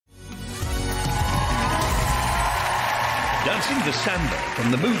dancing to Samba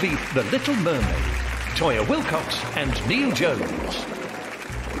from the movie The Little Mermaid, Toyah Wilcox and Neil Jones.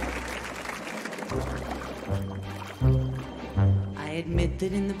 I admit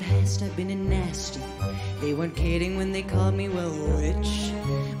that in the past I've been a nasty. They weren't kidding when they called me, well, witch.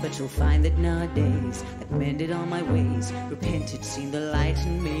 But you'll find that nowadays I've mended all my ways, repented, seen the light,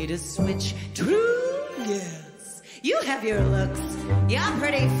 and made a switch. True, yes. You have your looks, your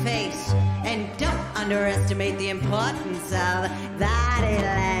pretty face, and don't underestimate the importance of body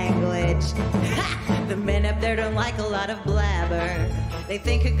language. Ha! The men up there don't like a lot of blabber. They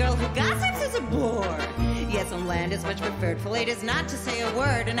think a girl who gossips is a bore. Yes, on land is much preferred for ladies not to say a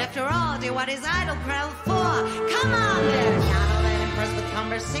word. And after all, dear, what is idle crowd for? Come on there, channel and impress with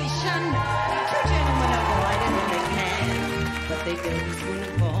conversation. True gentlemen avoid it when they can, but they don't swoon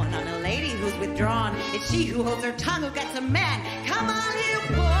and fawn on a lady who's withdrawn. It's she who holds her tongue who gets a man. Come on, you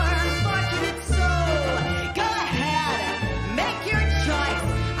poor unfortunate soul. Go ahead, make your choice.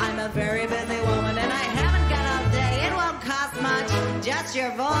 I'm a very busy woman and I haven't got all day. It won't cost much, just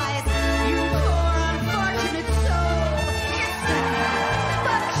your voice. You poor unfortunate soul. It's sad,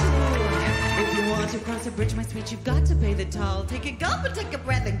 but true. If you want to cross a bridge, my sweet, you've got to pay the toll. Take a gulp and take a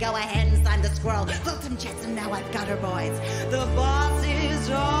breath and go ahead and sign the scroll. Float some checks and now I've got her, boys. The boss is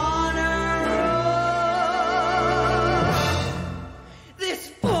on a roll.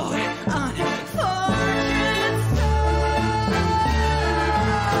 This poor unfortunate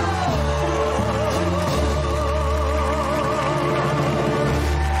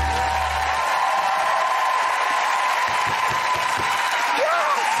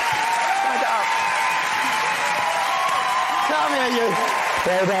Come here, you.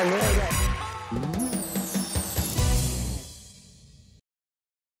 Very bad.